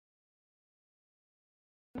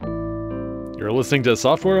You're listening to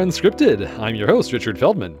Software Unscripted. I'm your host, Richard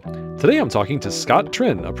Feldman. Today I'm talking to Scott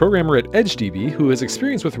Trinh, a programmer at EdgeDB who has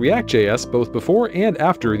experience with React.js both before and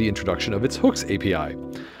after the introduction of its Hooks API.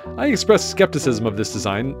 I expressed skepticism of this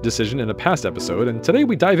design decision in a past episode, and today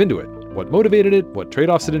we dive into it. What motivated it, what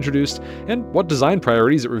trade-offs it introduced, and what design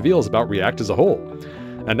priorities it reveals about React as a whole.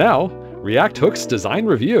 And now, React Hooks Design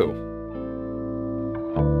Review.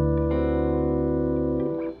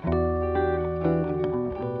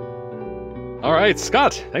 All right,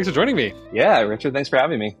 Scott, thanks for joining me. Yeah, Richard, thanks for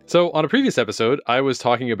having me. So on a previous episode, I was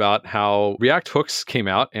talking about how React hooks came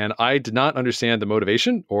out, and I did not understand the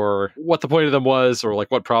motivation or what the point of them was or like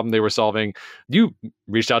what problem they were solving. You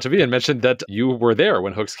reached out to me and mentioned that you were there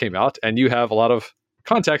when hooks came out, and you have a lot of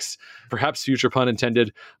context, perhaps future pun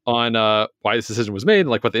intended, on why this decision was made,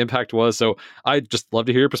 like what the impact was. So I'd just love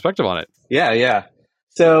to hear your perspective on it. Yeah.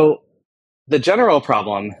 So the general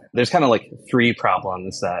problem, there's kind of like three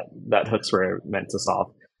problems that hooks were meant to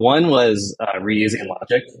solve. One was reusing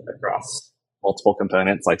logic across multiple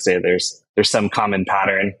components. Like say there's some common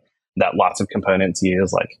pattern that lots of components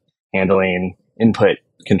use, like handling input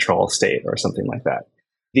control state or something like that.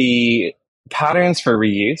 The patterns for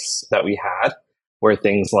reuse that we had were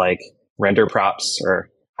things like render props or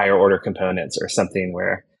higher order components or something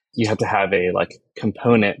where you have to have a like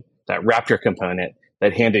component, that wrapped your component,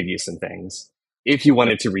 that handed you some things if you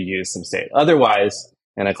wanted to reuse some state. Otherwise,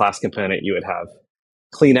 in a class component, you would have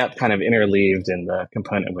cleanup kind of interleaved and the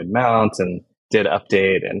component would mount and did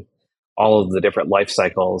update and all of the different life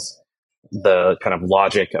cycles, the kind of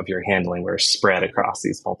logic of your handling were spread across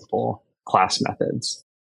these multiple class methods.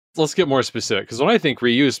 Let's get more specific, because when I think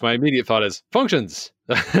reuse, my immediate thought is functions.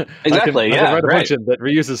 Exactly, I can write a right. function that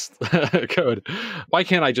reuses code. Why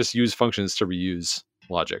can't I just use functions to reuse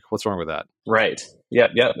logic? What's wrong with that? Right.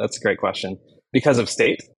 Yep. That's a great question. Because of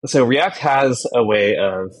state. So React has a way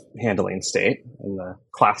of handling state in the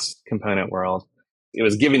class component world. It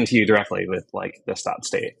was given to you directly with like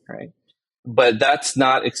this.state, right? But that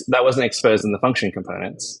wasn't exposed in the function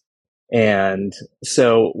components. And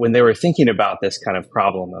so when they were thinking about this kind of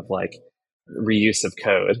problem of like reuse of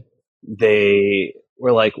code, they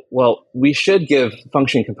were like, well, we should give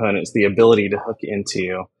function components the ability to hook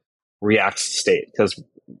into React's state, because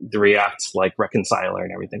the React like reconciler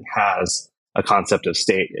and everything has a concept of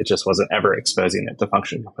state. It just wasn't ever exposing it to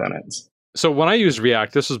function components. So when I used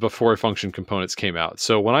React, this was before function components came out.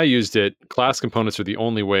 So when I used it, class components were the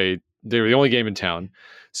only way, they were the only game in town.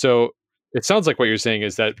 So it sounds like what you're saying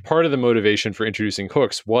is that part of the motivation for introducing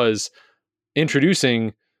hooks was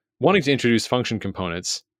wanting to introduce function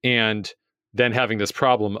components and then having this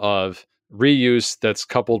problem of reuse that's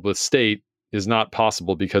coupled with state is not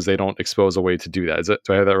possible because they don't expose a way to do that.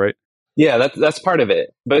 Do I have that right? Yeah, that's part of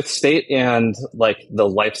it. Both state and like the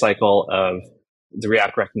life cycle of the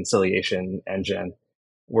React reconciliation engine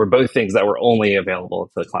were both things that were only available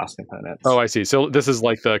to the class components. Oh, I see. So this is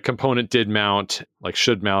like the component did mount, like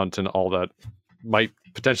should mount, and all that might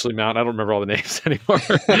potentially mount. I don't remember all the names anymore.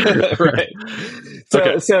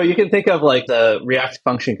 Right. So you can think of like the React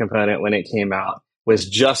function component when it came out was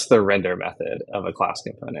just the render method of a class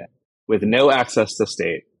component with no access to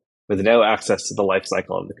state, with no access to the life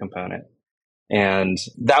cycle of the component. And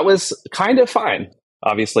that was kind of fine.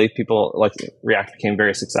 Obviously, people like React became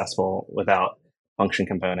very successful without function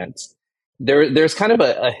components. There's kind of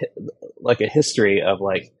a history of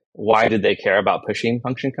like, why did they care about pushing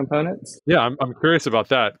function components? Yeah, I'm curious about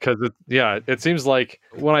that because it seems like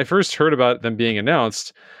when I first heard about them being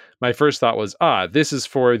announced, my first thought was, this is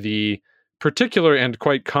for the particular and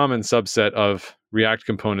quite common subset of React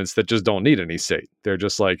components that just don't need any state. They're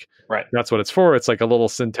just like, right. That's what it's for. It's like a little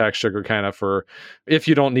syntax sugar kind of for if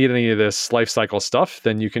you don't need any of this lifecycle stuff,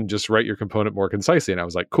 then you can just write your component more concisely. And I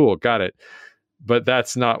was like, cool, got it. But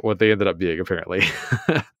that's not what they ended up being, apparently.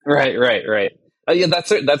 Right. Yeah, that's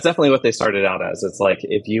definitely what they started out as. It's like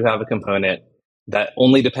if you have a component that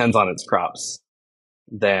only depends on its props,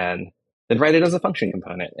 then write it as a function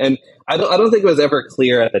component. And I don't think it was ever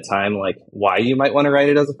clear at the time like why you might want to write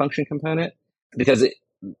it as a function component, because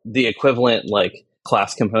the equivalent like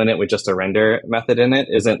class component with just a render method in it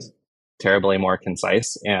isn't terribly more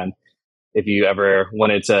concise. And if you ever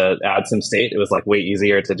wanted to add some state, it was like way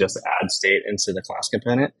easier to just add state into the class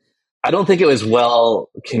component. I don't think it was well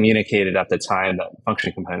communicated at the time that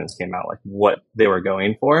function components came out, like what they were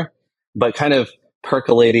going for, but kind of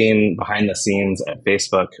percolating behind the scenes at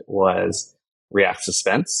Facebook was React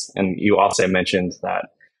suspense. And you also mentioned that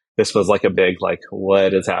this was like a big, like,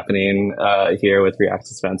 what is happening here with React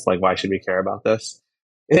suspense? Like, why should we care about this?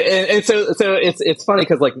 And so it's funny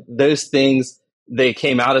because like those things, they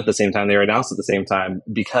came out at the same time, they were announced at the same time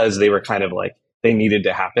because they were kind of like they needed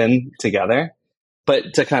to happen together.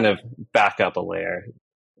 But to kind of back up a layer,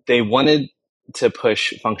 they wanted to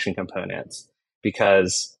push function components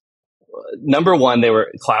because number one,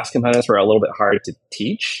 class components were a little bit hard to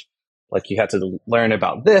teach. Like you had to learn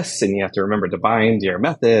about this and you have to remember to bind your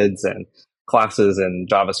methods, and classes in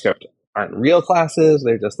JavaScript aren't real classes.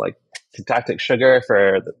 They're just like syntactic sugar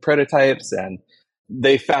for the prototypes. And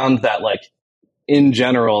they found that like in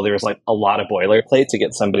general, there was like a lot of boilerplate to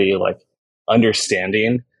get somebody like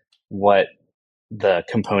understanding what the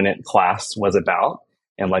component class was about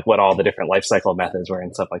and like what all the different lifecycle methods were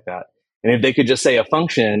and stuff like that. And if they could just say a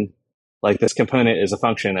function, like this component is a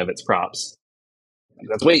function of its props,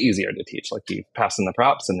 that's way easier to teach. Like you pass in the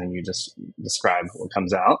props and then you just describe what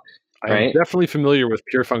comes out. Right? I'm definitely familiar with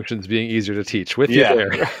pure functions being easier to teach. With you there.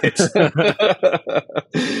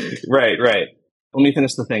 Right. Right. Let me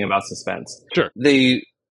finish the thing about suspense. Sure. They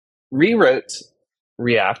rewrote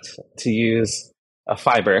React to use a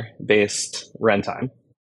fiber-based runtime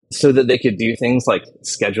so that they could do things like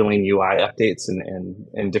scheduling UI updates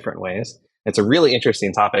in different ways. It's a really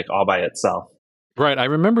interesting topic all by itself. Right. I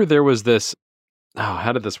remember there was this,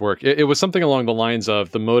 how did this work? It was something along the lines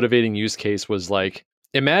of the motivating use case was like,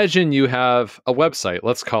 imagine you have a website,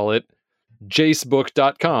 let's call it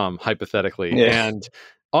jacebook.com, hypothetically. Yeah. And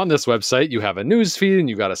on this website, you have a news feed and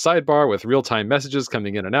you've got a sidebar with real-time messages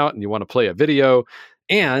coming in and out, and you want to play a video.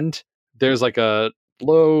 And there's like a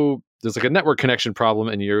network connection problem,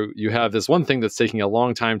 and you have this one thing that's taking a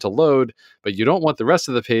long time to load, but you don't want the rest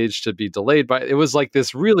of the page to be delayed by it. Was like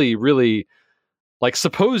this really, really, like,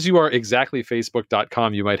 suppose you are exactly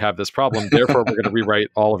facebook.com, you might have this problem. Therefore, we're going to rewrite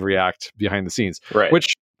all of React behind the scenes, right?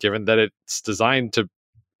 Which, given that it's designed to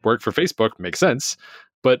work for Facebook, makes sense.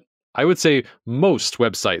 But I would say most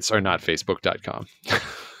websites are not facebook.com.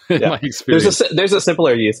 In my experience. There's a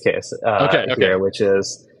simpler use case here, which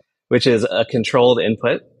is a controlled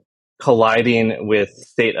input colliding with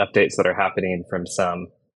state updates that are happening from some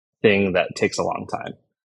thing that takes a long time.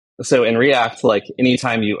 So in React, like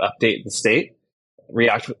anytime you update the state,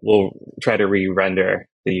 React will try to re-render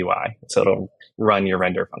the UI. So it'll run your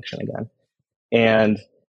render function again. And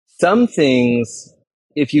some things,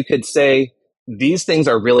 if you could say, these things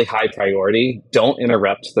are really high priority, don't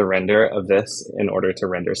interrupt the render of this in order to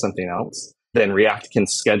render something else, then React can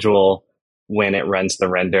schedule when it runs the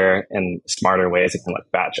render in smarter ways. It can like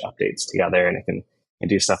batch updates together and it can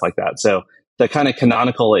do stuff like that. So the kind of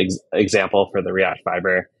canonical example for the React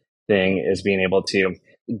Fiber thing is being able to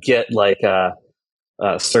get like a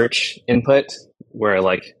search input where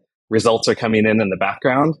like results are coming in the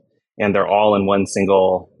background and they're all in one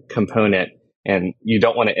single component, and you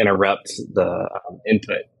don't want to interrupt the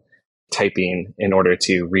input typing in order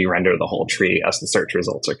to re-render the whole tree as the search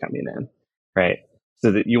results are coming in, right?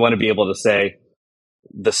 So that you want to be able to say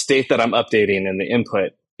the state that I'm updating in the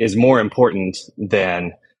input is more important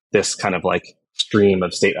than this kind of like stream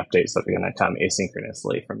of state updates that are going to come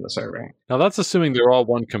asynchronously from the server. Now that's assuming they're all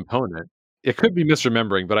one component. It could be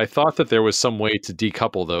misremembering, but I thought that there was some way to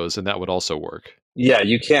decouple those and that would also work. Yeah,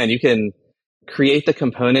 you can. You can create the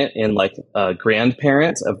component in like a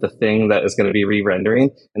grandparent of the thing that is going to be re-rendering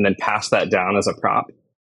and then pass that down as a prop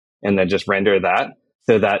and then just render that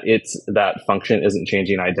so that that function isn't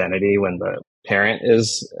changing identity when the parent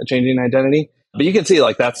is changing identity. But you can see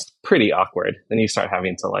like that's pretty awkward. Then you start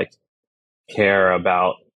having to like care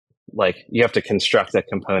about like you have to construct a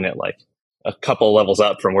component like a couple levels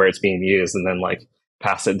up from where it's being used and then like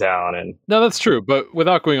pass it down. And no, that's true. But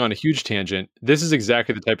without going on a huge tangent, this is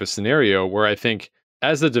exactly the type of scenario where I think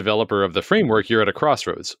as the developer of the framework, you're at a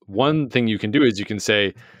crossroads. One thing you can do is you can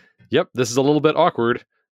say, yep, this is a little bit awkward,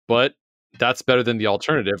 but that's better than the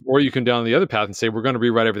alternative. Or you can down the other path and say, we're going to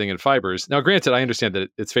rewrite everything in fibers. Now, granted, I understand that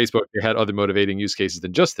it's Facebook. You had other motivating use cases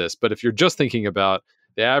than just this. But if you're just thinking about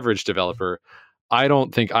the average developer, I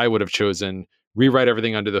don't think I would have chosen rewrite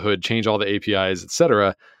everything under the hood, change all the APIs,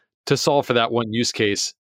 etc., to solve for that one use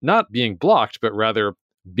case, not being blocked, but rather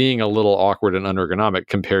being a little awkward and unergonomic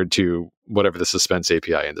compared to whatever the suspense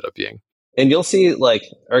API ended up being. And you'll see like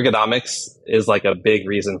ergonomics is like a big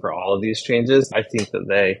reason for all of these changes. I think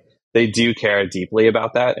that they do care deeply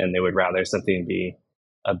about that, and they would rather something be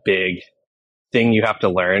a big thing you have to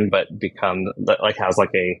learn, but become like has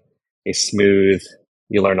like a smooth,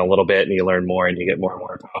 you learn a little bit and you learn more and you get more and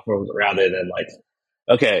more powerful, rather than like,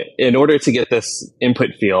 okay, in order to get this input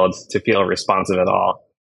field to feel responsive at all,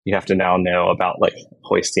 you have to now know about like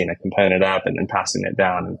hoisting a component up and then passing it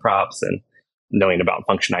down in props and knowing about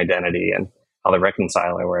function identity and how the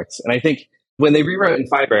reconciler works. And I think when they rewrote in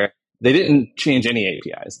Fiber, they didn't change any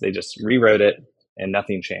APIs. They just rewrote it and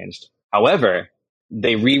nothing changed. However,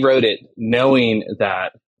 they rewrote it knowing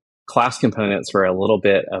that class components were a little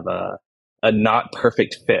bit of a not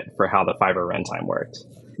perfect fit for how the Fiber runtime worked.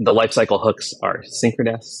 The lifecycle hooks are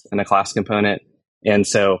synchronous in a class component. And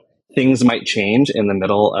so things might change in the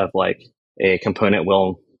middle of like a component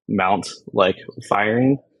will mount like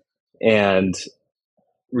firing, and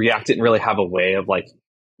React didn't really have a way of like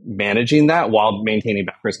managing that while maintaining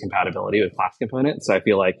backwards compatibility with class components. So I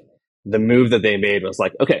feel like the move that they made was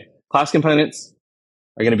like, okay, class components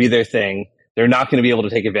are going to be their thing. They're not going to be able to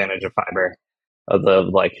take advantage of Fiber, of the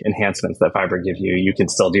like enhancements that Fiber gives you. You can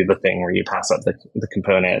still do the thing where you pass up the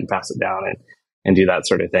component and pass it down and do that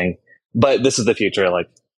sort of thing. But this is the future. Like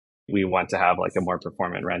we want to have like a more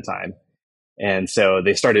performant runtime. And so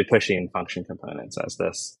they started pushing function components as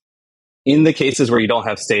this. In the cases where you don't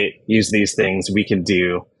have state, use these things, we can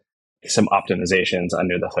do some optimizations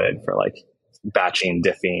under the hood for like batching,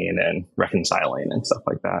 diffing, and reconciling and stuff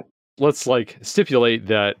like that. Let's like stipulate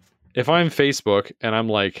that if I'm Facebook and I'm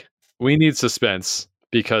like, we need suspense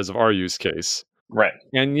because of our use case. Right.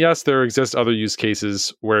 And yes, there exist other use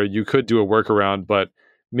cases where you could do a workaround, but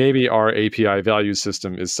maybe our API value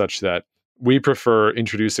system is such that we prefer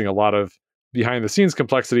introducing a lot of behind the scenes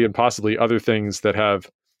complexity and possibly other things that have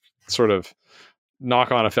sort of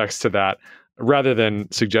knock-on effects to that, rather than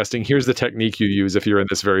suggesting here's the technique you use if you're in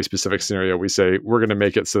this very specific scenario. We say we're going to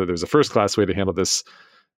make it so that there's a first class way to handle this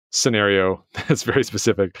scenario that's very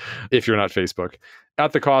specific if you're not Facebook,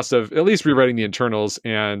 at the cost of at least rewriting the internals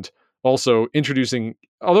and also introducing,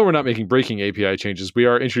 although we're not making breaking API changes, we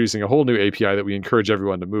are introducing a whole new API that we encourage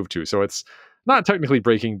everyone to move to. So it's not technically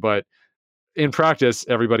breaking, but in practice,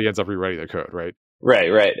 everybody ends up rewriting their code, right?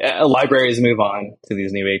 Right. Libraries move on to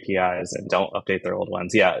these new APIs and don't update their old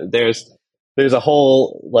ones. Yeah, there's a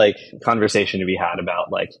whole like conversation to be had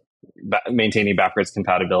about like maintaining backwards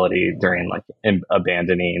compatibility during like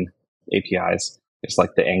abandoning APIs. It's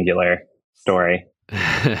like the Angular story,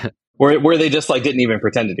 where they just like didn't even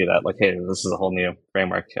pretend to do that. Like, hey, this is a whole new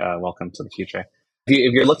framework. Welcome to the future.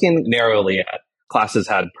 If you're looking narrowly at classes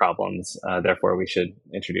had problems, therefore we should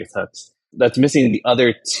introduce hooks. That's missing the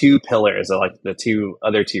other two pillars, or like the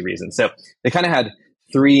other two reasons. So they kind of had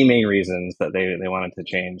three main reasons that they wanted to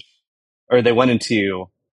change, or they wanted to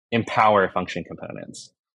empower function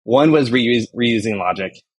components. One was reusing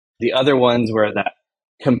logic. The other ones were that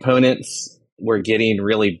components were getting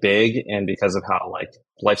really big, and because of how like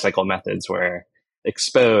lifecycle methods were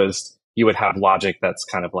exposed, you would have logic that's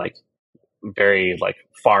kind of like very like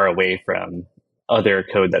far away from other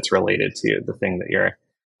code that's related to the thing that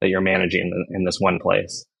you're managing in this one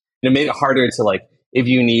place. And it made it harder to like, if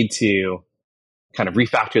you need to kind of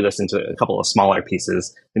refactor this into a couple of smaller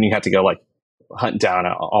pieces, then you have to go like hunt down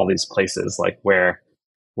all these places like where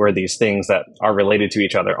these things that are related to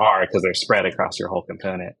each other are, because they're spread across your whole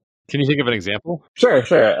component. Can you think of an example? Sure.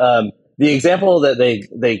 The example that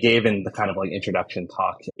they gave in the kind of like introduction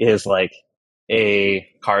talk is like a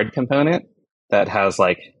card component that has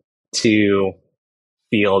like two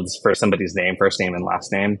fields for somebody's name, first name and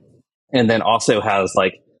last name, and then also has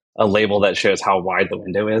like a label that shows how wide the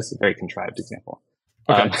window is. A very contrived example.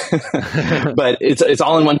 Okay. But it's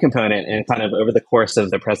all in one component, and kind of over the course of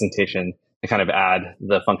the presentation, they kind of add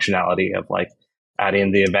the functionality of like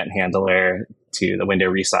adding the event handler to the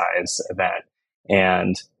window resize event,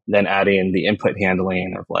 and then adding the input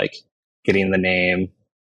handling of like getting the name,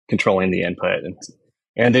 controlling the input,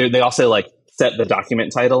 and they also like set the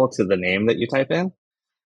document title to the name that you type in.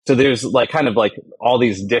 So there's like kind of like all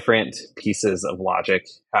these different pieces of logic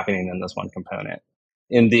happening in this one component.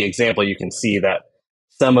 In the example, you can see that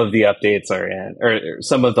some of the updates are in, or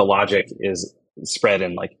some of the logic is spread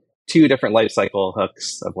in like two different lifecycle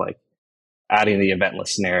hooks of like adding the event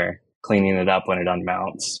listener, cleaning it up when it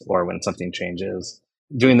unmounts or when something changes,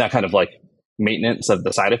 doing that kind of like maintenance of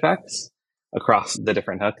the side effects across the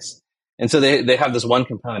different hooks. And so they have this one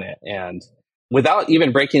component, and without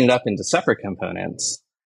even breaking it up into separate components,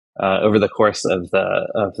 over the course of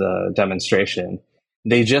the demonstration,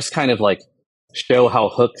 they just kind of like show how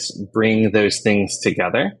hooks bring those things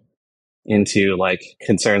together into like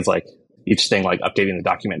concerns like each thing, like updating the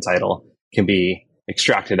document title can be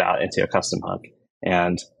extracted out into a custom hook,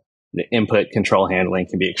 and the input control handling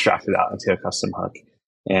can be extracted out into a custom hook,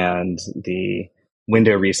 and the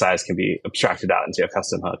window resize can be abstracted out into a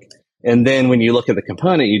custom hook. And then when you look at the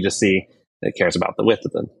component, you just see that it cares about the width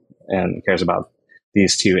of them and it cares about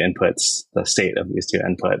these two inputs, the state of these two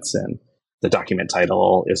inputs, and the document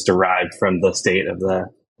title is derived from the state of the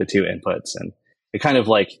two inputs. And it kind of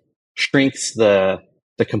like shrinks the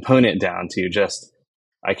component down to just,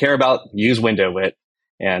 I care about use window width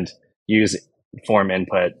and use form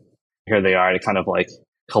input. Here they are. It kind of like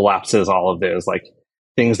collapses all of those like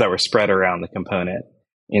things that were spread around the component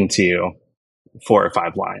into 4 or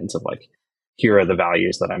 5 lines of like, here are the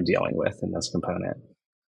values that I'm dealing with in this component,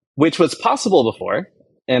 which was possible before.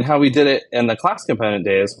 And how we did it in the class component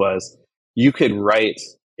days was you could write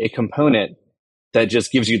a component that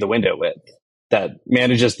just gives you the window width, that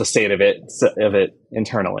manages the state of it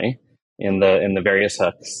internally in the various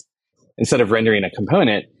hooks. Instead of rendering a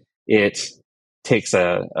component, it takes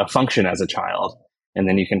a function as a child, and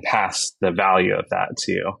then you can pass the value of that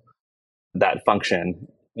to that function.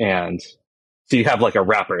 And so you have like a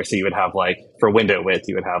wrapper. So you would have like, for window width,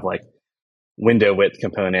 you would have like window width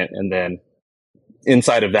component, and then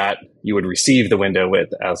inside of that, you would receive the window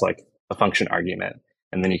width as like a function argument,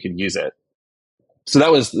 and then you could use it. So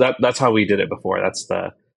that's how we did it before. That's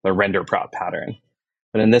the render prop pattern.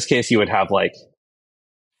 But in this case, you would have like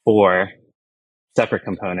 4 separate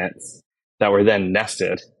components that were then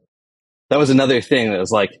nested. That was another thing that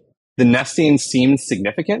was like, the nesting seems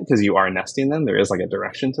significant because you are nesting them. There is like a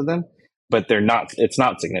direction to them, but it's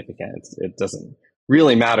not significant. It doesn't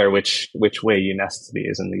really matter which way you nest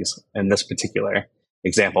these in this particular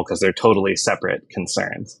example, because they're totally separate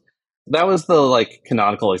concerns. That was the like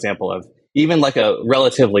canonical example of even like a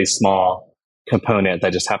relatively small component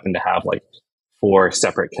that just happened to have like 4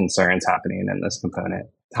 separate concerns happening in this component.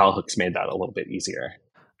 How hooks made that a little bit easier.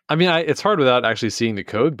 I mean, it's hard without actually seeing the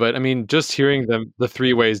code, but I mean, just hearing the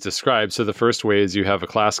 3 ways described. So the first way is you have a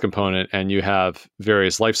class component and you have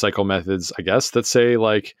various lifecycle methods, I guess, that say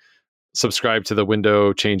like subscribe to the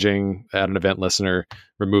window changing, add an event listener,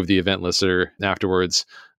 remove the event listener afterwards.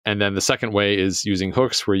 And then the second way is using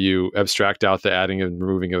hooks, where you abstract out the adding and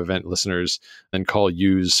removing of event listeners and call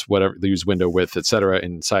use window width, etc.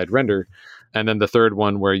 inside render. And then the third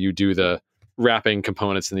one, where you do the wrapping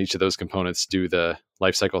components, and each of those components do the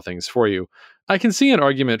lifecycle things for you. I can see an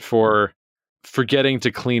argument for forgetting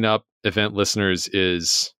to clean up event listeners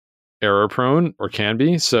is error prone, or can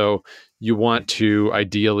be. So you want to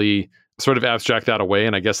ideally sort of abstract that away.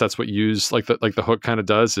 And I guess that's what use like the hook kind of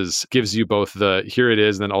does, is gives you both the here it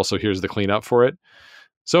is, and then also here's the cleanup for it.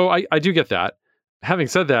 So I do get that. Having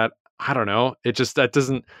said that, I don't know. It just, that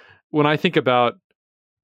doesn't, when I think about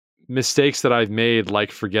mistakes that I've made,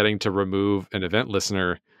 like forgetting to remove an event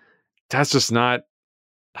listener, that's just not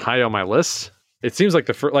high on my list. It seems like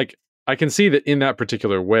I can see that in that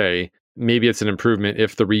particular way, maybe it's an improvement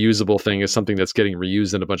if the reusable thing is something that's getting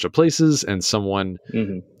reused in a bunch of places and someone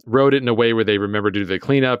wrote it in a way where they remember to do the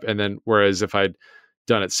cleanup. And then, whereas if I'd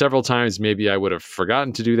done it several times, maybe I would have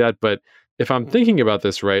forgotten to do that. But if I'm thinking about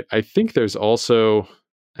this right, I think there's also,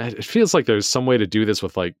 it feels like there's some way to do this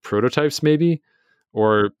with like prototypes maybe,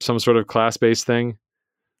 or some sort of class-based thing.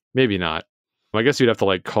 Maybe not. I guess you'd have to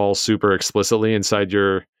like call super explicitly inside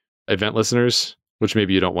your event listeners, which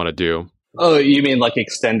maybe you don't want to do. Oh, you mean like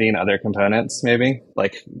extending other components, maybe?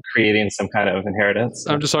 Like creating some kind of inheritance?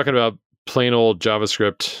 I'm just talking about plain old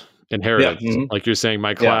JavaScript inheritance. Yeah, like you're saying,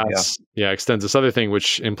 my class extends this other thing,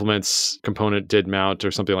 which implements component did mount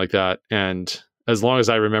or something like that. And as long as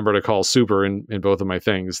I remember to call super in both of my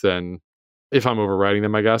things, then if I'm overriding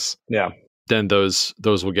them, I guess, then those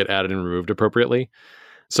will get added and removed appropriately.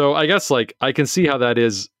 So I guess like I can see how that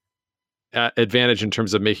is an advantage in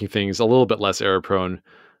terms of making things a little bit less error prone.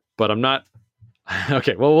 But I'm not.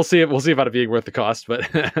 Okay, well, we'll see. We'll see about it being worth the cost. But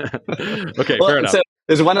okay, fair enough. So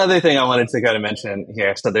there's one other thing I wanted to kind of mention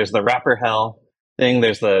here. So there's the wrapper hell thing.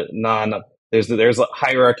 There's the there's a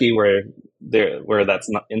hierarchy where that's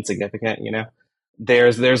not insignificant. You know,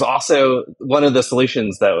 there's also one of the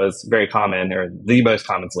solutions that was very common, or the most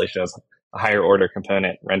common solution, is a higher order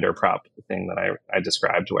component render prop thing that I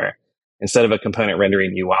described, where instead of a component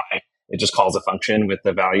rendering UI, it just calls a function with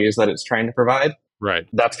the values that it's trying to provide. Right.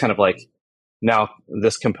 That's kind of like, now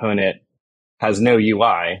this component has no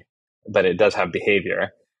UI, but it does have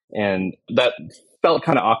behavior. And that felt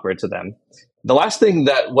kind of awkward to them. The last thing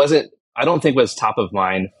that I don't think was top of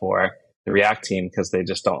mind for the React team, because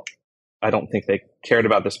I don't think they cared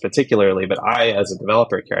about this particularly, but I, as a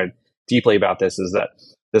developer, cared deeply about this, is that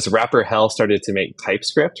this wrapper hell started to make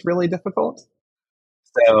TypeScript really difficult.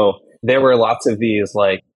 So there were lots of these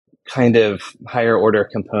like kind of higher order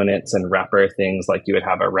components and wrapper things. Like you would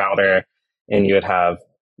have a router, and you would have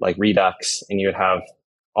like Redux, and you would have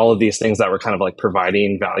all of these things that were kind of like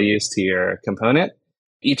providing values to your component.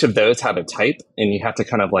 Each of those had a type, and you had to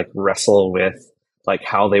kind of like wrestle with like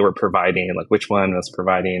how they were providing, like which one was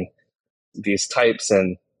providing these types,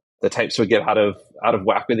 and the types would get out of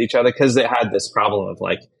whack with each other because it had this problem of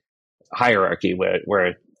like hierarchy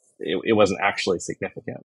where it wasn't actually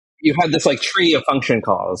significant. You had this like tree of function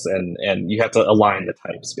calls, and you had to align the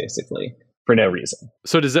types basically for no reason.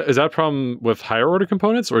 So is that a problem with higher order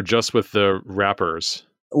components, or just with the wrappers?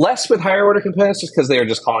 Less with higher order components just because they are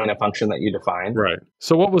just calling a function that you define. Right.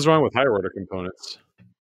 So what was wrong with higher order components?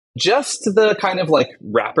 Just the kind of like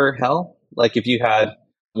wrapper hell. Like if you had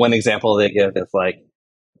one example they give is like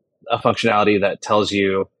a functionality that tells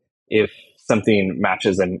you if something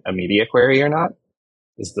matches a media query or not.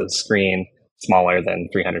 Is the screen smaller than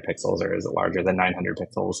 300 pixels or is it larger than 900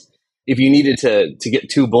 pixels? If you needed to get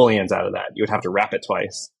two booleans out of that, you would have to wrap it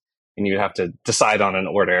twice. And you would have to decide on an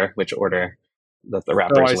order, which order that the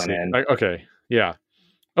wrappers went in. Okay. Yeah.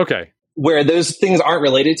 Okay. Where those things aren't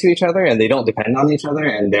related to each other and they don't depend on each other.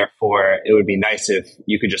 And therefore, it would be nice if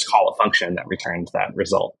you could just call a function that returns that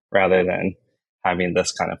result rather than having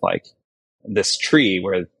this kind of like this tree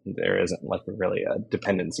where there isn't like really a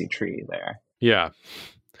dependency tree there. Yeah.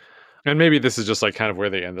 And maybe this is just like kind of where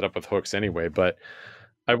they ended up with hooks anyway. But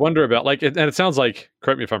I wonder about like, and it sounds like,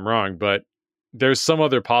 correct me if I'm wrong, but there's some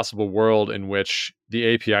other possible world in which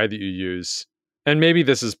the API that you use, and maybe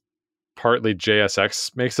this is partly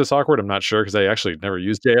JSX makes this awkward. I'm not sure because I actually never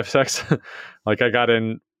used JSX. Like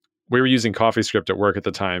we were using CoffeeScript at work at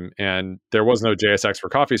the time, and there was no JSX for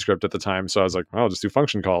CoffeeScript at the time. So I was like, well, I'll just do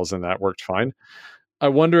function calls, and that worked fine. I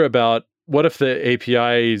wonder about what if the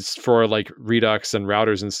APIs for like Redux and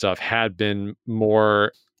routers and stuff had been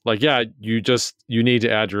more like, yeah, you need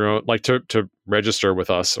to add your own, like to register with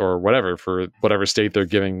us or whatever for whatever state they're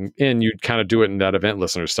giving in, you'd kind of do it in that event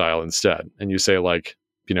listener style instead. And you say like,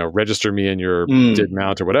 register me in your did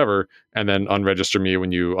mount or whatever, and then unregister me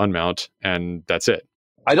when you unmount, and that's it.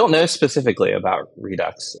 I don't know specifically about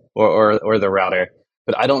Redux or the router,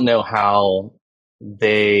 but I don't know how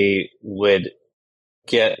they would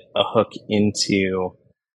get a hook into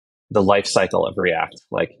the life cycle of React.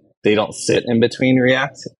 Like they don't sit in between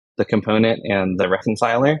React, the component, and the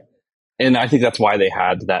reconciler. And I think that's why they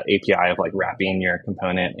had that API of like wrapping your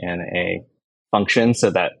component in a function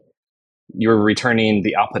so that you're returning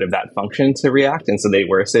the output of that function to React. And so they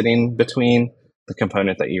were sitting between the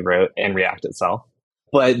component that you wrote and React itself.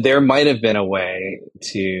 But there might have been a way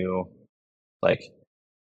to like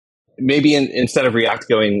maybe instead of React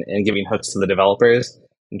going and giving hooks to the developers,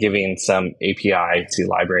 giving some API to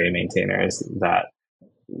library maintainers that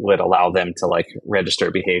would allow them to like register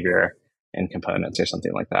behavior in components or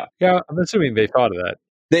something like that. Yeah, I'm assuming they thought of that.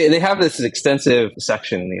 They have this extensive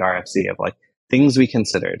section in the RFC of like things we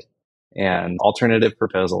considered and alternative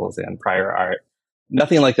proposals and prior art.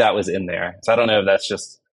 Nothing like that was in there. So I don't know if that's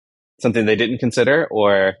just something they didn't consider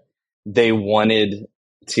or they wanted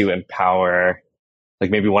to empower, like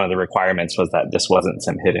maybe one of the requirements was that this wasn't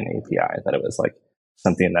some hidden API, that it was like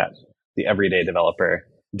something that the everyday developer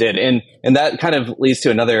did. And that kind of leads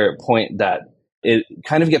to another point that it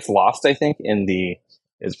kind of gets lost, I think, in the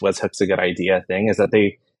was hooks a good idea thing, is that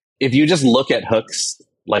if you just look at hooks,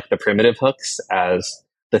 like the primitive hooks as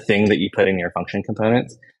the thing that you put in your function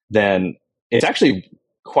components, then it's actually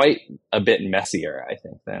quite a bit messier, I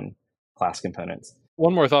think, than class components.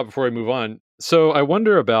 One more thought before we move on. So I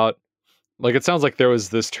wonder about, like, it sounds like there was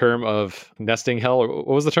this term of nesting hell, or what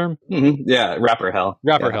was the term? Mm-hmm. Yeah, wrapper hell.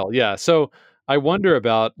 Hell, yeah. So I wonder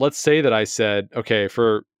about, let's say that I said, okay,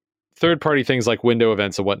 for third-party things like window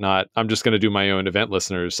events and whatnot, I'm just going to do my own event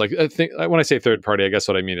listeners. Like, I think when I say third-party, I guess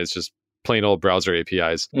what I mean is just plain old browser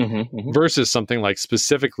APIs versus something like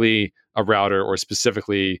specifically a router or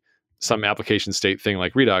specifically some application state thing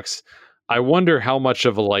like Redux. I wonder how much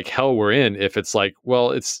of a like hell we're in if it's like,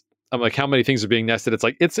 well, I'm like, how many things are being nested? It's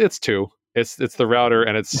like, it's two. It's the router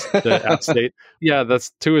and it's the app state. Yeah,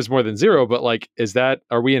 that's 2 is more than 0. But like,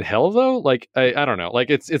 are we in hell though? Like, I don't know. Like,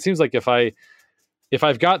 it seems like if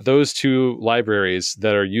I've got those 2 libraries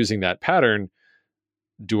that are using that pattern,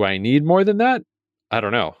 do I need more than that? I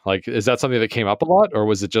don't know. Like, is that something that came up a lot, or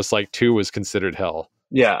was it just like 2 was considered hell?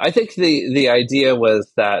 Yeah, I think the idea was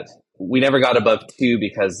that we never got above 2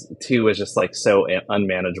 because 2 was just like so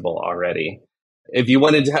unmanageable already. If you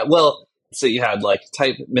wanted to have, so you had like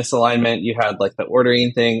type misalignment, you had like the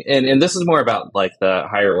ordering thing, and this is more about like the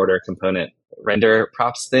higher order component render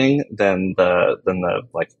props thing than the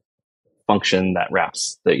like function that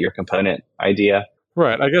wraps your component idea.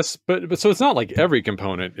 Right, I guess, but so it's not like every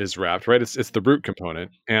component is wrapped, right? It's the root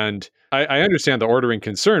component, and I understand the ordering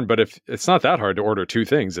concern, but if it's not that hard to order 2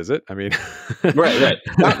 things, is it? I mean, right,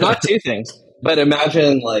 not 2 things, but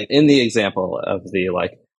imagine like in the example of the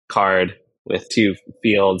like card with 2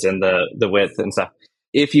 fields and the width and stuff.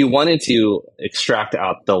 If you wanted to extract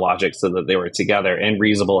out the logic so that they were together and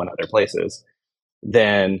reusable in other places,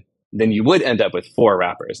 then you would end up with 4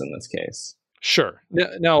 wrappers in this case. Sure.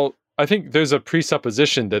 Now, I think there's a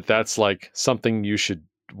presupposition that that's like something you should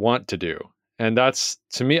want to do. And that's,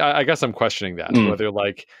 to me, I guess I'm questioning that, whether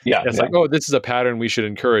like, Yeah, it's yeah. like, oh, this is a pattern we should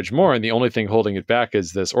encourage more. And the only thing holding it back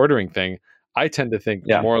is this ordering thing. I tend to think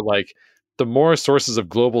Yeah. more like the more sources of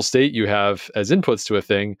global state you have as inputs to a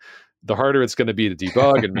thing, the harder it's going to be to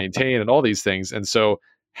debug and maintain and all these things. And so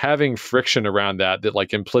having friction around that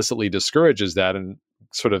like implicitly discourages that and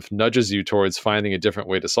sort of nudges you towards finding a different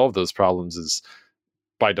way to solve those problems is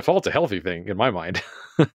by default a healthy thing in my mind.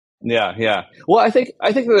 Yeah, yeah. Well, I think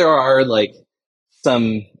there are like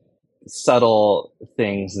some subtle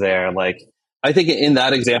things there. Like I think in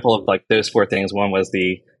that example of like those four things, one was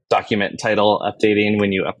the document title updating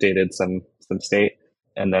when you updated some state,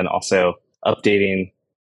 and then also updating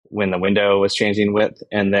when the window was changing width,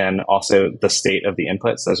 and then also the state of the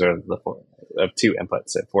inputs. Those are the four of two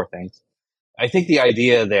inputs, four things. I think the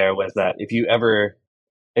idea there was that if you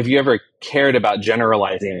ever cared about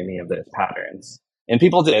generalizing any of those patterns, and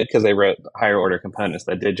people did because they wrote higher order components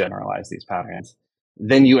that did generalize these patterns,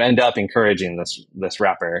 then you end up encouraging this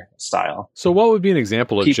wrapper style. So what would be an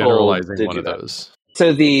example of generalizing one of those?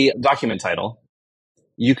 So the document title,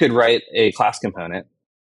 you could write a class component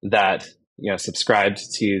that subscribed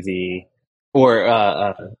to the or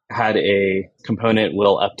had a component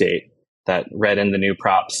will update that read in the new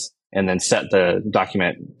props and then set the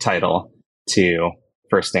document title to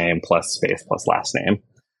first name plus space plus last name.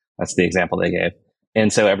 That's the example they gave.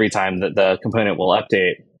 And so every time that the component will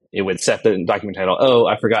update, it would set the document title. Oh,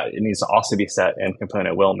 I forgot. It needs to also be set in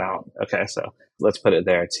component will mount. Okay, so let's put it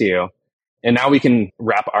there too. And now we can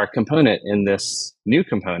wrap our component in this new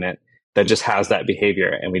component that just has that behavior.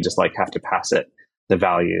 And we just like have to pass it the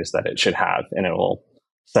values that it should have. And it will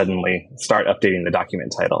suddenly start updating the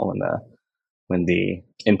document title when the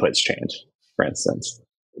inputs change, for instance.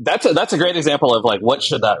 That's a great example of like, what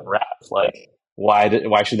should that wrap? Like,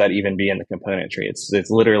 why should that even be in the component tree? It's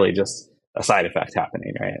literally just a side effect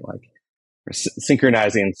happening, right? Like we're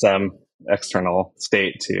synchronizing some external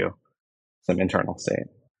state to some internal state.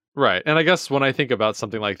 Right. And I guess when I think about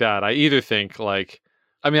something like that, I either think like,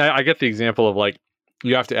 I get the example of like,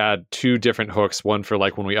 you have to add two different hooks, one for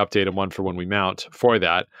like when we update and one for when we mount for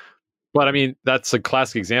that. But that's a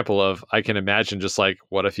classic example of, I can imagine just like,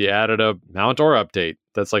 what if you added a mount or update?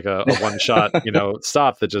 That's like a one shot,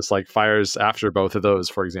 stop that just like fires after both of those,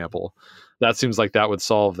 for example. That seems like that would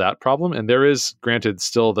solve that problem. And there is, granted,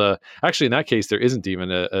 still actually in that case, there isn't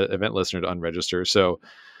even a event listener to unregister. So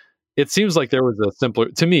it seems like there was a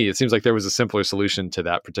simpler solution to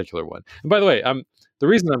that particular one. And by the way, the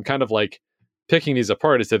reason I'm kind of like picking these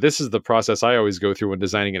apart is that this is the process I always go through when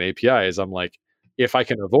designing an API. Is I'm like, if I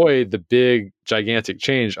can avoid the big gigantic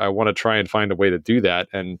change, I want to try and find a way to do that.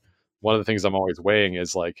 And one of the things I'm always weighing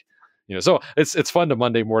is like, so it's fun to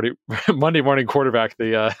Monday morning quarterback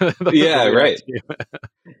the yeah, right.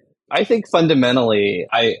 I think fundamentally,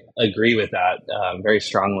 I agree with that very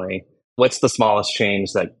strongly. What's the smallest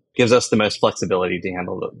change that gives us the most flexibility to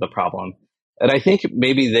handle the problem? And I think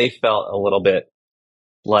maybe they felt a little bit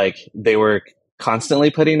like they were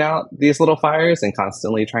constantly putting out these little fires and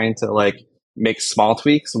constantly trying to like make small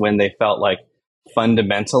tweaks when they felt like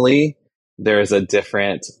fundamentally there's a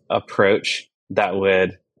different approach that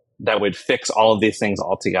would fix all of these things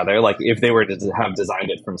all together. Like if they were to have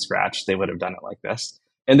designed it from scratch, they would have done it like this.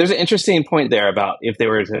 And there's an interesting point there about if they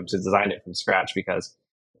were to design it from scratch, because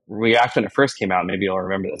React, when it first came out, maybe you'll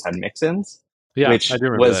remember this, had mix-ins. Yeah, which I do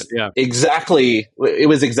remember was that. Yeah. exactly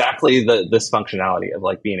this functionality of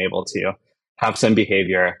like being able to have some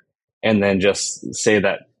behavior and then just say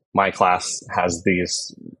that my class has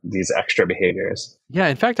these extra behaviors. Yeah,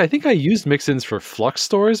 in fact, I think I used mix-ins for Flux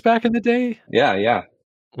stores back in the day. Yeah.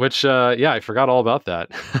 Which, I forgot all about that.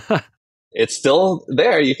 It's still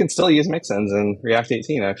there. You can still use mix-ins in React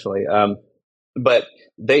 18, actually. But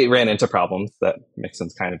they ran into problems that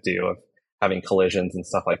mix-ins kind of do, of having collisions and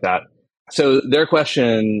stuff like that. So their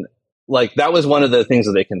question, like that was one of the things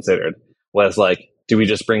that they considered, was like, do we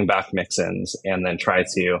just bring back mix-ins and then try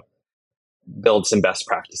to build some best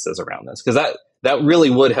practices around this? Because that really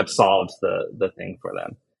would have solved the thing for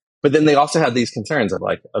them. But then they also had these concerns of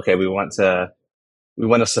like, okay, we want to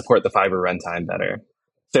support the Fiber runtime better.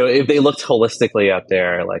 So if they looked holistically at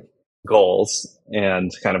their like goals and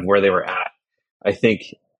kind of where they were at, I think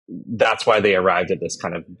that's why they arrived at this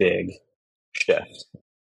kind of big shift,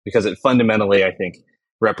 because it fundamentally, I think,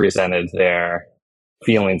 represented their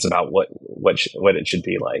feelings about what it should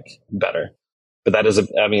be like better. But that is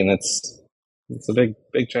it's a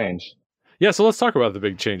big change. Yeah, so let's talk about the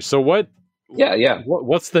big change. So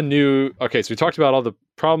what's the new? Okay, so we talked about all the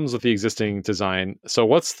problems with the existing design. So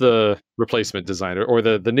what's the replacement design or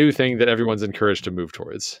the new thing that everyone's encouraged to move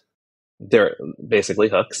towards? They're basically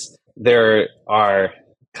hooks. There are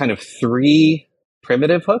kind of three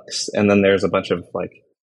primitive hooks, and then there's a bunch of like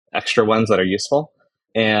extra ones that are useful.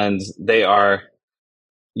 And they are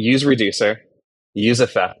use reducer, use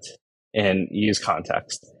effect, and use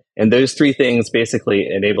context. And those three things basically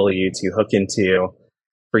enable you to hook into,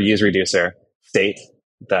 for use reducer, state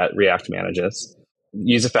that React manages.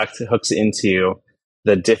 Use effect hooks into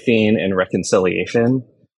the diffing and reconciliation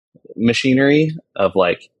machinery of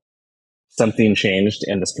like something changed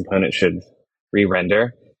and this component should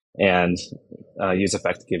re-render. And use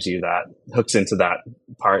effect gives you that, hooks into that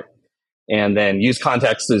part. And then use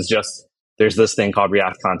context is just, there's this thing called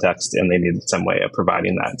React context, and they need some way of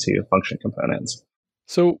providing that to function components.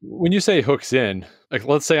 So when you say hooks in, like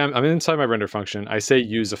let's say I'm inside my render function, I say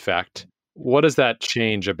use effect. What does that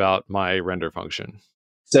change about my render function?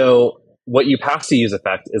 So what you pass to use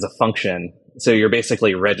effect is a function. So you're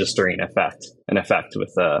basically registering an effect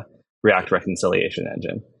with the React reconciliation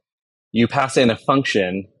engine. You pass in a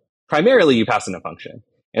function, primarily you pass in a function.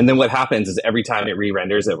 And then what happens is every time it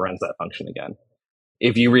re-renders, it runs that function again.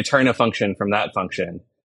 If you return a function from that function,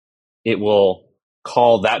 it will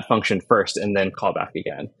call that function first and then call back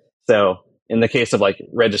again. So in the case of like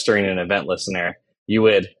registering an event listener, you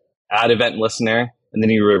would add event listener, and then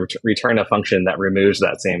you return a function that removes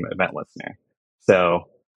that same event listener. So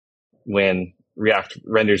when React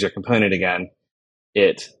renders your component again,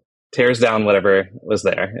 it tears down whatever was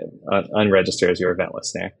there, it unregisters your event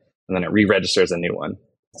listener, and then it re-registers a new one.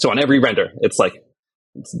 So on every render, it's like,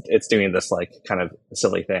 it's doing this like kind of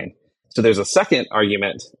silly thing. So there's a second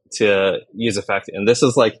argument to use effect, and this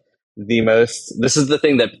is like this is the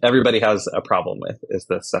thing that everybody has a problem with, is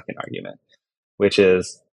the second argument, which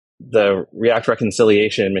is the React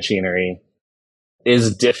reconciliation machinery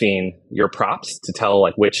is diffing your props to tell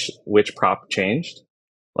like which prop changed.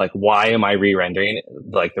 Like, why am I re-rendering it?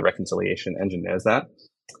 Like the reconciliation engine knows that.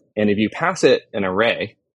 And if you pass it an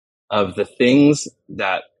array of the things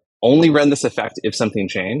that only run this effect if something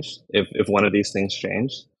changed, if one of these things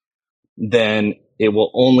changed, then it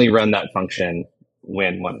will only run that function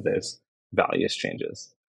when one of those values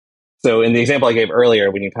changes. So in the example I gave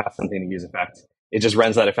earlier, when you pass something to use effect, it just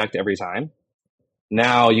runs that effect every time.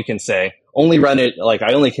 Now you can say, only run it, like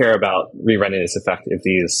I only care about rerunning this effect if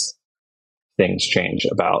these things change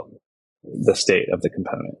about the state of the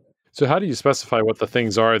component. So how do you specify what the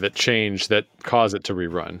things are that change that cause it to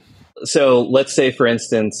rerun? So let's say, for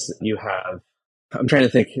instance, you have, I'm trying to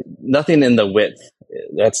think, nothing in the width,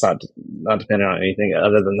 that's not dependent on anything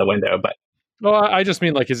other than the window, but. Well, I just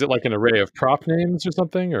mean like, is it like an array of prop names or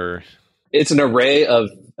something, or? It's an array of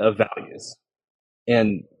values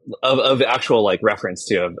and of actual like reference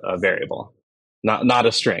to a variable, not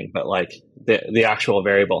a string, but like the actual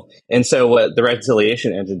variable. And so what the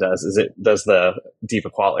reconciliation engine does is it does the deep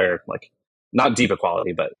equality, or like not deep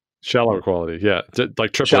equality, but shallow equality. Yeah.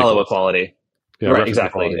 Like triple shallow equality. Yeah, right,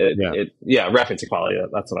 exactly. Equality. Reference equality.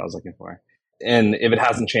 That's what I was looking for. And if it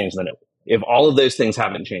hasn't changed, then if all of those things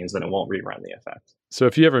haven't changed, then it won't rerun the effect. So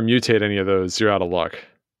if you ever mutate any of those, you're out of luck.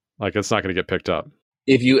 Like it's not going to get picked up.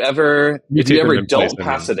 If you ever don't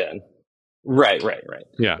pass it in, right.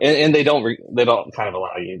 Yeah, and they don't kind of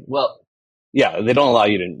allow you. Well, yeah, they don't allow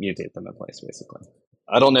you to mutate them in place. Basically,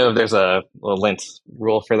 I don't know if there's a lint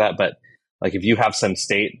rule for that, but like if you have some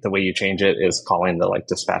state, the way you change it is calling the like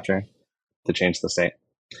dispatcher to change the state.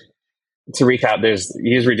 To recap, there's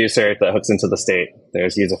use reducer that hooks into the state.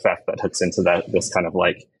 There's use effect that hooks into this kind of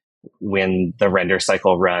like, when the render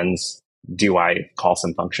cycle runs, do I call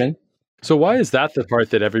some function? So why is that the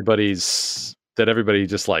part that everybody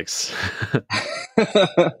dislikes?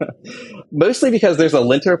 Mostly because there's a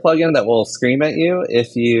linter plugin that will scream at you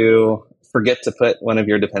if you forget to put one of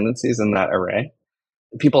your dependencies in that array.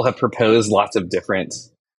 People have proposed lots of different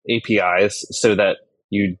APIs so that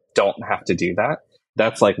you don't have to do that.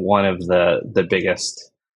 That's like one of the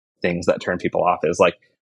biggest things that turn people off, is like,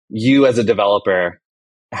 you as a developer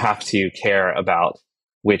have to care about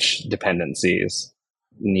which dependencies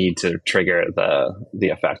need to trigger the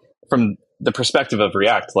effect. From the perspective of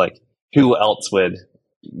React, like who else would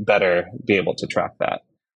better be able to track that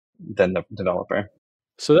than the developer?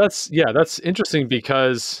 So that's interesting,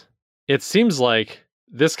 because it seems like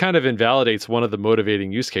this kind of invalidates one of the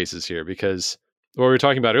motivating use cases here, because what we were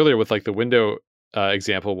talking about earlier with like the window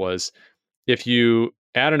example was, if you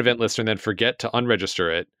add an event listener and then forget to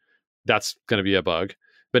unregister it, that's going to be a bug.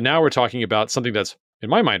 But now we're talking about something that's, in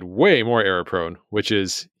my mind, way more error prone, which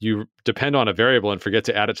is you depend on a variable and forget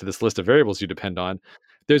to add it to this list of variables you depend on.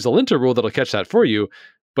 There's a linter rule that'll catch that for you,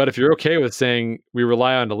 But if you're okay with saying we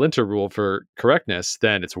rely on a linter rule for correctness,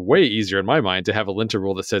 then it's way easier in my mind to have a linter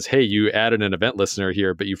rule that says, hey, you added an event listener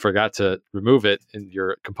here, but you forgot to remove it in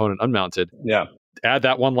your component unmounted. Yeah. Add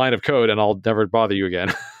that one line of code and I'll never bother you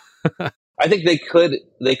again. I think they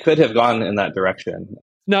could have gone in that direction.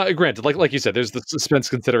 Now, granted, like you said, there's the suspense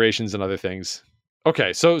considerations and other things.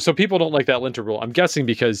 Okay, so people don't like that linter rule. I'm guessing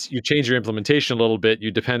because you change your implementation a little bit,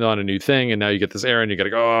 you depend on a new thing, and now you get this error, and you got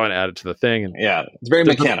to go and add it to the thing. And yeah, it's very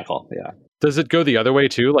mechanical. Yeah. Does it go the other way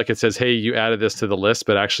too? Like it says, hey, you added this to the list,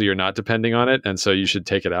 but actually you're not depending on it, and so you should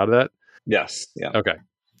take it out of that? Yes. Yeah. Okay.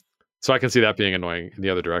 So I can see that being annoying in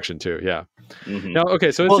the other direction too. Yeah. Mm-hmm. Now,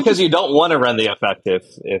 okay, so because you don't want to run the effect if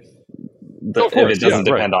it doesn't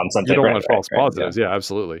depend on something. You don't want false positives. Yeah,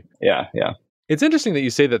 absolutely. Yeah. It's interesting that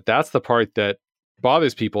you say that that's the part that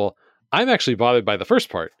bothers people. I'm actually bothered by the first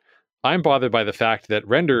part. I'm bothered by the fact that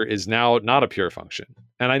render is now not a pure function.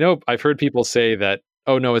 And I know I've heard people say that,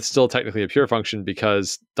 oh no, it's still technically a pure function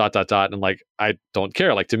because ... And like, I don't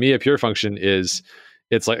care. Like to me, a pure function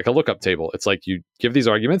it's like a lookup table. It's like you give these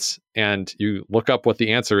arguments and you look up what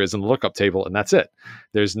the answer is in the lookup table, and that's it.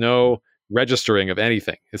 There's no registering of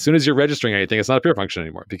anything. As soon as you're registering anything, it's not a pure function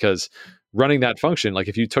anymore, because running that function, like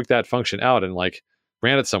if you took that function out and like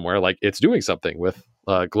ran it somewhere, like it's doing something with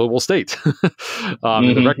global state, I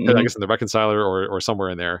guess in the reconciler or somewhere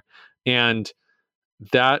in there. And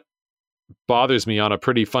that bothers me on a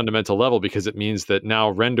pretty fundamental level, because it means that now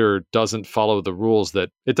render doesn't follow the rules, that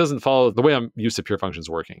it doesn't follow the way I'm used to pure functions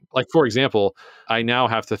working. Like, for example, I now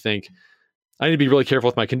have to think, I need to be really careful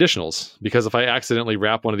with my conditionals, because if I accidentally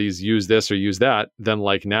wrap one of these use this or use that, then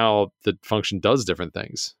like now the function does different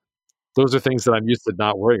things. Those are things that I'm used to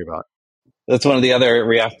not worrying about. That's one of the other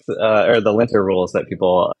React or the linter rules that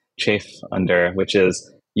people chafe under, which is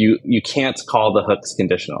you can't call the hooks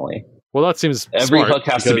conditionally. Well, that seems every hook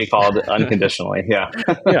has to be called unconditionally. Yeah.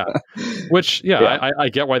 Yeah. Which, I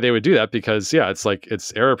get why they would do that, because it's like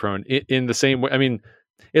it's error prone in the same way. I mean,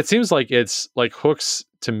 it seems like it's like hooks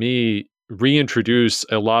to me reintroduce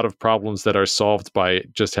a lot of problems that are solved by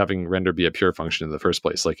just having render be a pure function in the first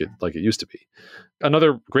place, like it used to be.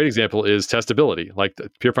 Another great example is testability. Like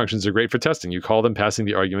pure functions are great for testing. You call them passing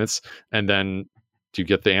the arguments, and then you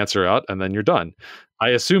get the answer out, and then you're done. I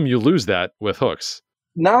assume you lose that with hooks.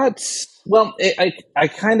 Not well.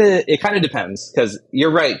 It kind of depends, because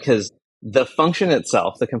you're right. Because the function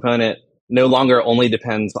itself, the component, no longer only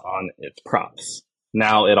depends on its props.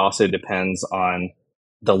 Now it also depends on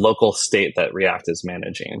the local state that React is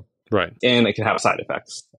managing. Right. And it can have side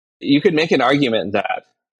effects. You could make an argument that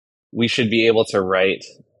we should be able to write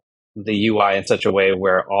the UI in such a way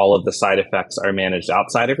where all of the side effects are managed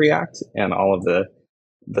outside of React, and all of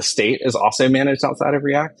the state is also managed outside of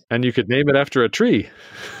React. And you could name it after a tree.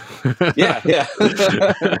 yeah.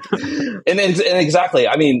 and exactly.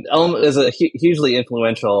 I mean, Elm is a hugely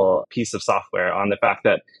influential piece of software on the fact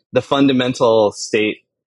that the fundamental state,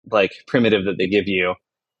 like primitive that they give you,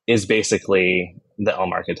 is basically the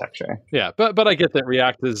Elm architecture. Yeah, but I get that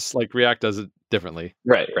React does it differently.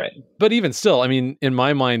 Right. But even still, I mean, in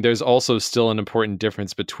my mind, there's also still an important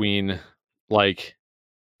difference between, like,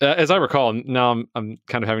 as I recall, now I'm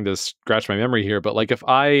kind of having to scratch my memory here, but like if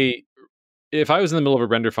I was in the middle of a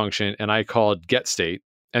render function and I called get state,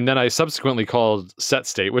 and then I subsequently called set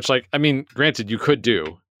state, which, like, I mean, granted, you could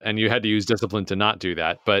do, and you had to use discipline to not do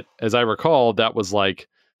that. But as I recall, that was like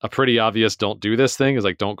a pretty obvious don't do this thing, is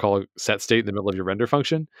like don't call set state in the middle of your render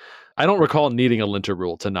function. I don't recall needing a linter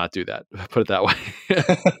rule to not do that, put it that way.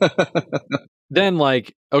 Then,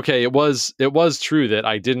 like, okay, it was true that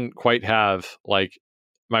I didn't quite have, like,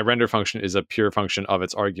 my render function is a pure function of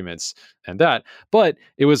its arguments and that, but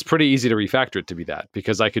it was pretty easy to refactor it to be that,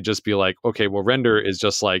 because I could just be like, okay, well, render is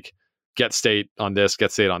just like get state on this,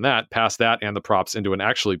 get state on that, pass that and the props into an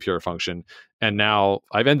actually pure function. And now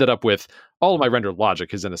I've ended up with all of my render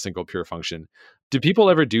logic is in a single pure function. Do people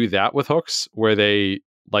ever do that with hooks, where they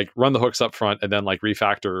like run the hooks up front and then like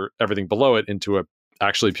refactor everything below it into a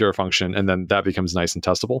actually pure function, and then that becomes nice and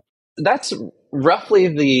testable? That's roughly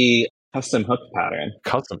the custom hook pattern.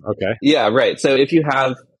 Custom, okay. Yeah, right. So if you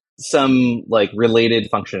have some like related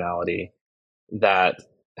functionality that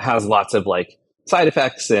has lots of like side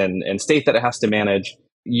effects and state that it has to manage,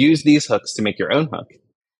 use these hooks to make your own hook.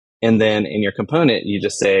 And then in your component, you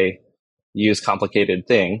just say, use complicated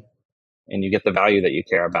thing, and you get the value that you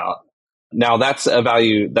care about. Now that's a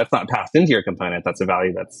value that's not passed into your component. That's a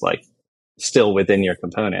value that's like still within your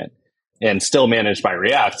component and still managed by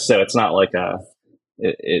React. So it's not like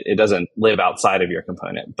it doesn't live outside of your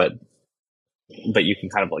component, but you can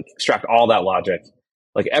kind of like extract all that logic.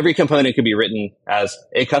 Like every component could be written as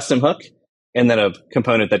a custom hook, and then a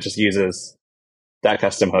component that just uses that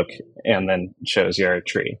custom hook and then shows your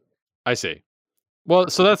tree. I see. Well,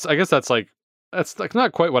 so I guess that's like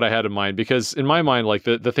not quite what I had in mind, because in my mind, like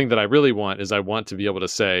the thing that I really want is I want to be able to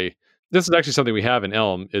say, this is actually something we have in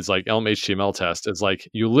Elm, is like Elm HTML test. It's like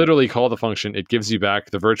you literally call the function, it gives you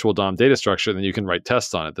back the virtual DOM data structure, and then you can write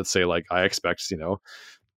tests on it that say like, I expect,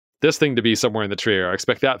 this thing to be somewhere in the tree, or I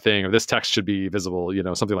expect that thing, or this text should be visible,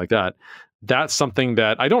 something like that. That's something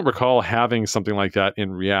that I don't recall having something like that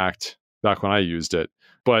in React back when I used it.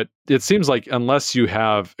 But it seems like unless you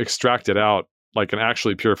have extracted out like an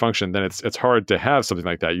actually pure function, then it's hard to have something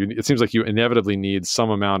like that. It seems like you inevitably need some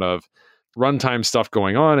amount of runtime stuff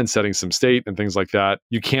going on and setting some state and things like that.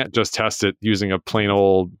 You can't just test it using a plain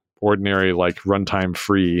old ordinary like runtime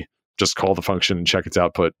free, just call the function and check its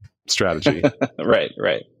output strategy. Right.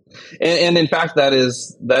 And in fact, that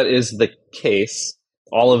is the case.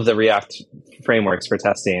 All of the React frameworks for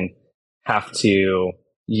testing have to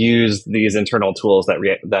use these internal tools that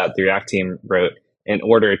the React team wrote in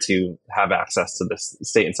order to have access to this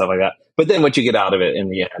state and stuff like that. But then what you get out of it in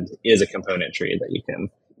the end is a component tree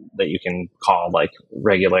that you can call like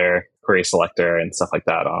regular query selector and stuff like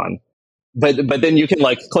that on. But then you can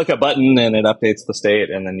like click a button and it updates the state,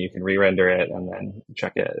 and then you can re-render it and then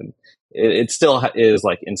check it. And it still is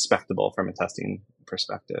like inspectable from a testing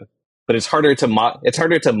perspective. But it's harder to mock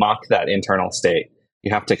that internal state.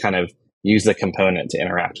 You have to kind of use the component to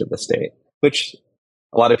interact with the state, which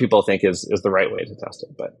a lot of people think is the right way to test it.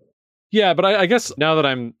 But yeah, but I guess now that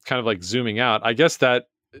I'm kind of like zooming out, I guess that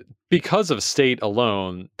because of state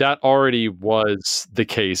alone, that already was the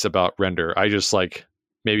case about render. I just like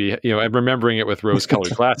maybe, I'm remembering it with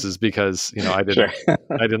rose-colored glasses because, I didn't sure.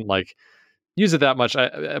 I didn't like use it that much.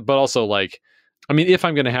 But also like, I mean, if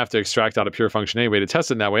I'm going to have to extract out a pure function anyway to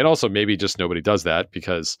test it in that way, and also maybe just nobody does that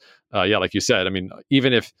because, like you said, I mean,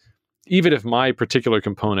 even if my particular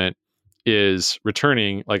component is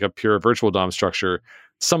returning like a pure virtual DOM structure,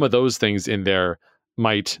 some of those things in there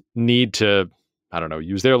might need to, I don't know,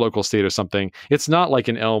 use their local state or something. It's not like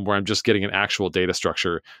in Elm where I'm just getting an actual data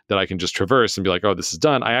structure that I can just traverse and be like, oh, this is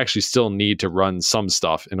done. I actually still need to run some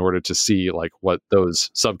stuff in order to see like what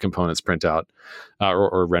those subcomponents print out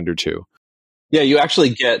or render to. Yeah, you actually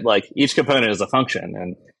get like each component is a function,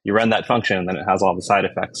 and you run that function, and then it has all the side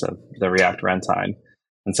effects of the React runtime.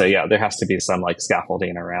 And so, yeah, there has to be some like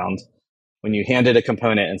scaffolding around. When you hand it a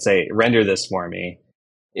component and say, render this for me,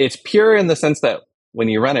 it's pure in the sense that when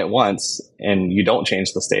you run it once and you don't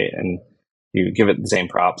change the state and you give it the same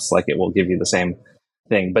props, like it will give you the same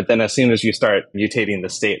thing. But then as soon as you start mutating the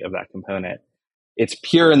state of that component, it's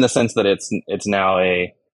pure in the sense that it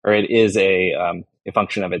is a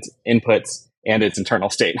function of its inputs and its internal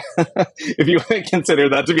state, if you consider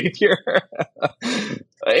that to be pure,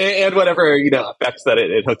 and whatever effects that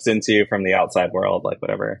it hooks into from the outside world, like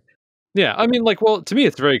whatever. Yeah, I mean, like, well, to me,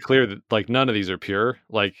 it's very clear that like none of these are pure.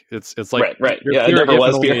 Like, it's like right. Yeah, it never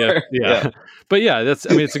was pure. Yeah, but yeah, it's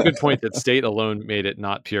a good point that state alone made it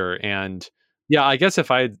not pure. And yeah, I guess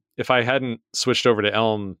if I hadn't switched over to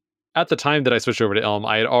Elm at the time that I switched over to Elm,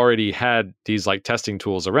 I had already had these like testing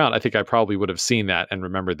tools around. I think I probably would have seen that and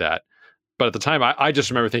remembered that. But at the time, I just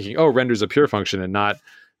remember thinking, oh, render's a pure function, and not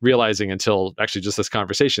realizing until actually just this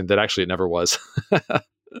conversation that actually it never was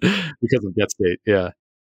because of get state. Yeah.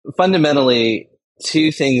 Fundamentally,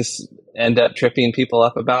 two things end up tripping people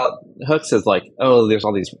up about hooks is like, oh, there's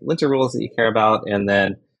all these linter rules that you care about. And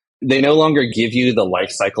then they no longer give you the life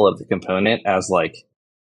cycle of the component as like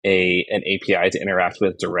an API to interact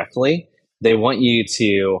with directly. They want you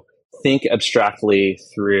to think abstractly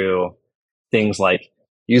through things like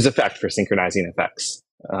use effect for synchronizing effects,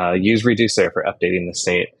 use reducer for updating the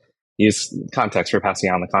state, use context for passing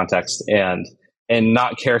on the context, and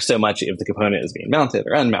not care so much if the component is being mounted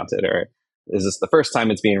or unmounted, or is this the first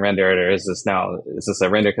time it's being rendered, or is this a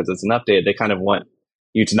render because it's an update? They kind of want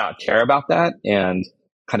you to not care about that and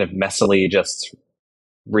kind of messily just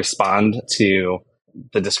respond to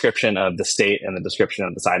the description of the state and the description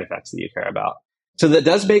of the side effects that you care about. So that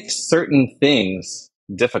does make certain things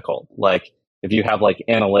difficult. Like if you have like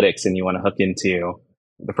analytics and you want to hook into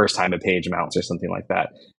the first time a page mounts or something like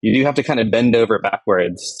that, you do have to kind of bend over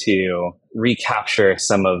backwards to recapture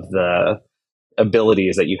some of the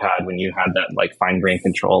abilities that you had when you had that like fine grained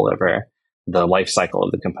control over the life cycle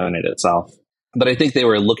of the component itself. But I think they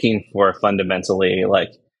were looking for fundamentally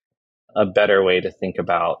like a better way to think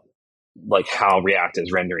about like how React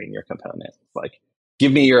is rendering your component. Like,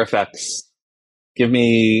 give me your effects, give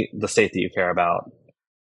me the state that you care about.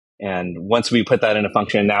 And once we put that in a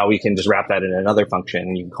function, now we can just wrap that in another function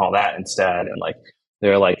and you can call that instead. And like,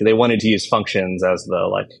 they wanted to use functions as the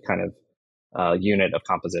like kind of unit of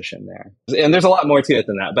composition there. And there's a lot more to it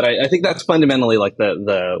than that, but I think that's fundamentally like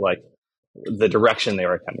the direction they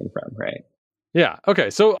were coming from, right? Yeah. Okay.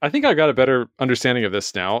 So I think I got a better understanding of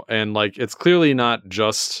this now. And like, it's clearly not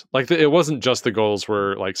just like, it wasn't just the goals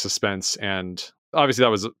were like suspense, and obviously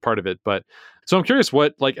that was part of it. But so I'm curious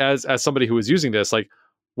what, like, as somebody who was using this, like,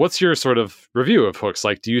 what's your sort of review of hooks?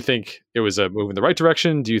 Like, do you think it was a move in the right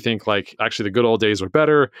direction? Do you think like actually the good old days were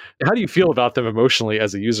better? How do you feel about them emotionally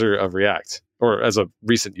as a user of React, or as a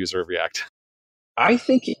recent user of React? I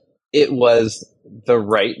think it was the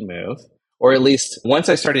right move, or at least once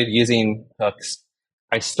I started using hooks,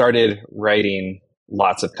 I started writing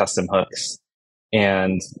lots of custom hooks,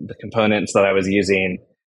 and the components that I was using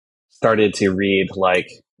started to read like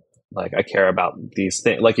I care about these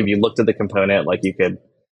things. Like if you looked at the component, like you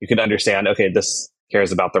could understand, okay, this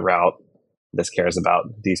cares about the route, this cares about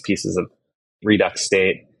these pieces of Redux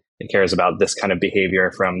state, it cares about this kind of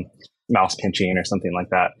behavior from mouse pinching or something like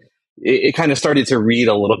that. It kind of started to read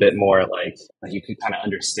a little bit more like you could kind of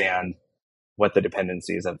understand what the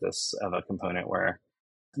dependencies of a component were,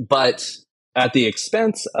 but at the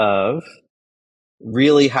expense of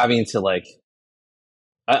really having to like,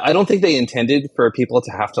 I don't think they intended for people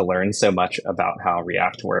to have to learn so much about how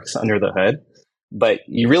React works under the hood, but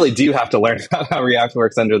you really do have to learn about how React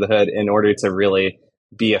works under the hood in order to really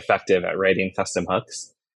be effective at writing custom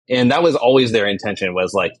hooks. And that was always their intention,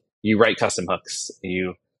 was like, you write custom hooks,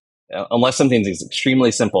 unless something is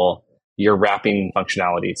extremely simple, you're wrapping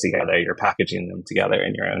functionality together, you're packaging them together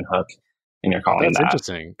in your own hook, and you're calling That's that.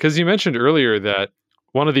 Interesting, because you mentioned earlier that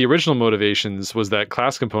one of the original motivations was that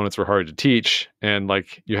class components were hard to teach, and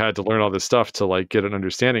like you had to learn all this stuff to like get an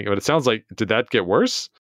understanding. But it sounds like, did that get worse?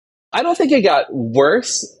 I don't think it got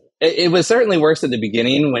worse. It was certainly worse at the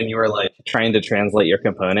beginning when you were like trying to translate your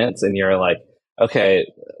components, and you're like, okay,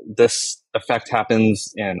 this effect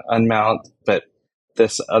happens in unmount, but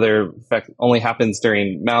this other effect only happens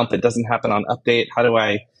during mount. It doesn't happen on update. How do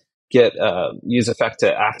I get use effect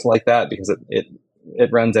to act like that? Because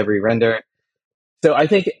it runs every render. So I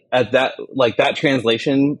think at that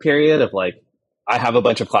translation period of like, I have a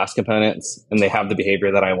bunch of class components and they have the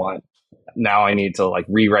behavior that I want. Now I need to like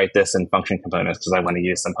rewrite this in function components because I want to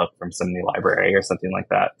use some hook from some new library or something like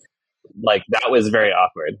that. Like that was very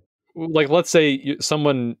awkward. Like, let's say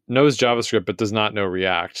someone knows JavaScript but does not know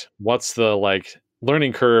React. What's the like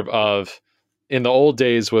learning curve of in the old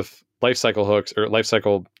days with lifecycle hooks or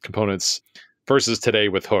lifecycle components versus today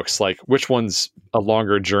with hooks? Like, which one's a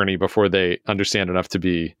longer journey before they understand enough to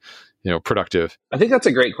be, productive? I think that's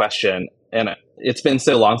a great question, and it's been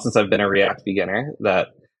so long since I've been a React beginner that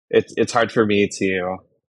it's hard for me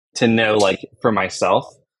to know like for myself.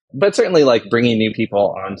 But certainly, like bringing new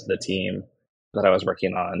people onto the team that I was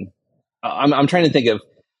working on, I'm trying to think of.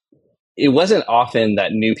 It wasn't often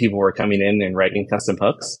that new people were coming in and writing custom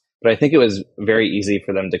hooks, but I think it was very easy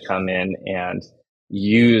for them to come in and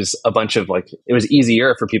use a bunch of like, it was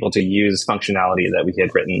easier for people to use functionality that we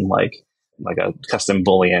had written, like a custom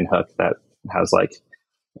Boolean hook that has like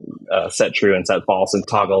set true and set false and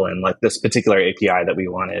toggle and like this particular API that we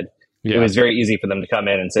wanted. Yeah. It was very easy for them to come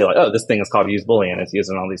in and say like, oh, this thing is called use Boolean. It's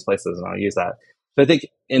used in all these places and I'll use that. So I think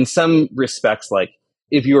in some respects, like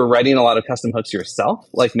if you were writing a lot of custom hooks yourself,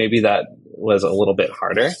 like maybe that was a little bit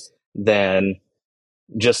harder than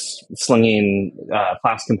just slinging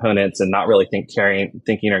class components and not really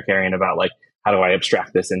thinking or caring about like, how do I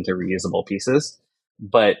abstract this into reusable pieces?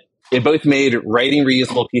 But it both made writing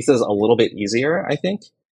reusable pieces a little bit easier, I think,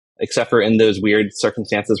 except for in those weird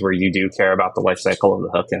circumstances where you do care about the life cycle of the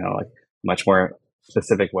hook in a like much more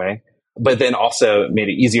specific way. But then also made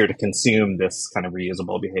it easier to consume this kind of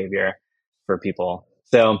reusable behavior for people.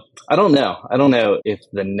 So I don't know. I don't know if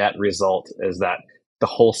the net result is that the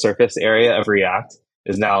whole surface area of React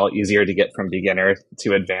is now easier to get from beginner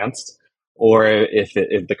to advanced, or if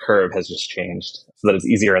the curve has just changed so that it's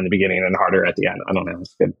easier in the beginning and harder at the end. I don't know.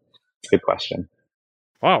 It's a good question.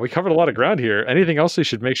 Wow, we covered a lot of ground here. Anything else we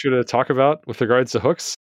should make sure to talk about with regards to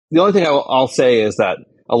hooks? The only thing I'll say is that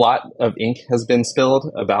a lot of ink has been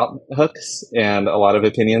spilled about hooks and a lot of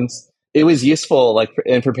opinions. It was useful, like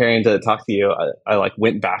in preparing to talk to you, I like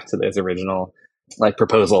went back to those original like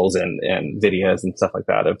proposals and videos and stuff like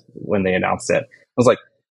that of when they announced it. I was like,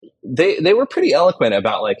 they were pretty eloquent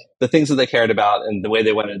about like the things that they cared about and the way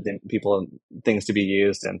they wanted things to be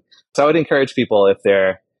used. And so I would encourage people, if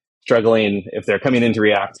they're struggling, if they're coming into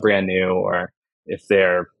React brand new, or if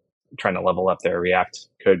they're trying to level up their React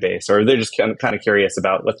code base, or they're just kind of curious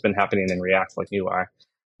about what's been happening in React like you are,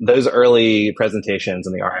 those early presentations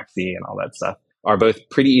and the RFC and all that stuff are both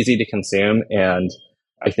pretty easy to consume and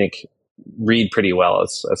I think read pretty well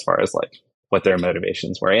as far as like what their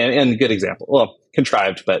motivations were, and good example. Well,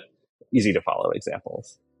 contrived, but easy to follow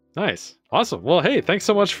examples. Nice. Awesome. Well, hey, thanks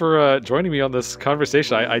so much for joining me on this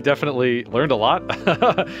conversation. I definitely learned a lot.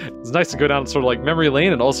 It's nice to go down sort of like memory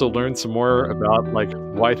lane and also learn some more about like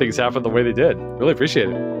why things happened the way they did. Really appreciate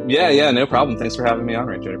it. Yeah, no problem. Thanks for having me on,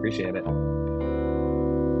 Richard. Appreciate it.